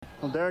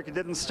Well, Derek, it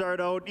didn't start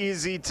out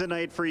easy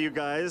tonight for you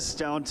guys,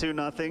 down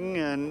 2-0,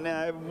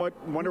 and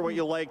wonder what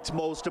you liked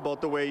most about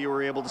the way you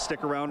were able to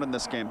stick around in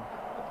this game.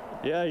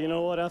 Yeah, you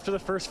know what? After the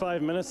first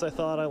 5 minutes, I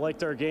thought I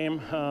liked our game.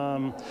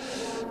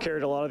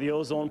 Carried a lot of the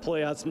ozone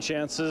play, had some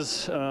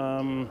chances.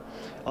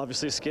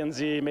 Obviously,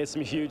 Skinsey made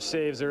some huge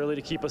saves early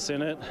to keep us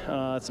in it.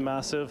 It's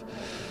massive.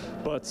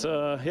 But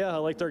yeah, I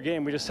liked our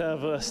game. We just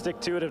have a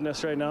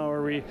stick-to-itiveness right now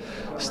where we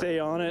stay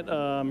on it.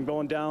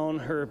 Going down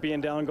or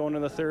being down going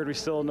in the third, we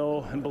still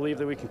know and believe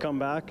that we can come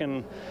back,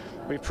 and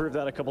we've proved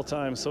that a couple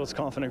times, so it's a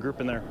confident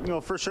group in there. You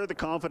know, for sure the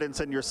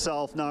confidence in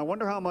yourself. Now, I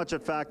wonder how much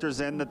it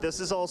factors in that this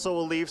is also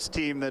a Leafs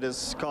team that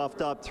has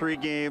coughed up 3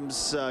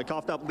 games,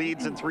 coughed up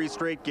leads in 3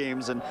 straight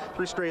games and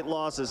 3 straight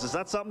losses. Is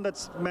that something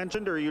that's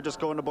mentioned, or are you just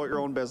going about your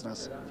own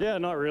business? Yeah,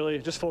 not really.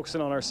 Just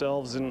focusing on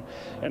ourselves and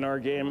our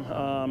game.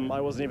 I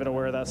wasn't even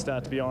aware of that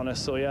stat, to be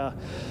honest. So yeah,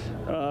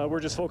 we're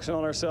just focusing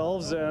on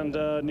ourselves and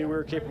knew we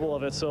were capable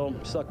of it, so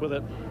stuck with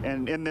it.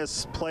 And in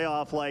this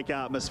playoff-like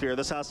atmosphere,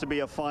 this has to be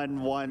a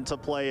fun one to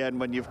play in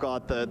when you've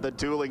got the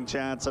dueling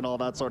chants and all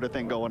that sort of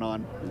thing going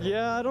on.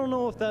 Yeah, I don't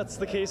know if that's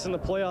the case in the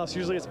playoffs.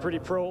 Usually it's pretty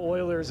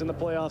pro-Oilers in the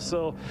playoffs,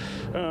 so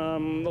a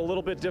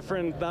little bit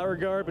different in that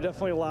regard, but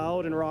definitely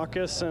loud and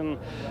raucous, and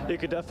you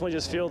could definitely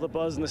just feel the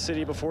buzz in the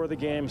city before the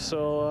game.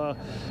 So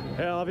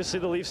yeah, obviously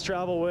the Leafs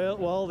travel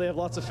well. They have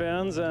lots of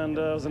fans, and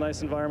it was a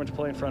nice environment to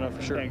play in front of,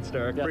 for sure. Thanks,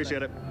 Derek. Yeah,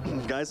 appreciate it.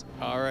 Guys.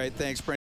 All right, thanks, Brent.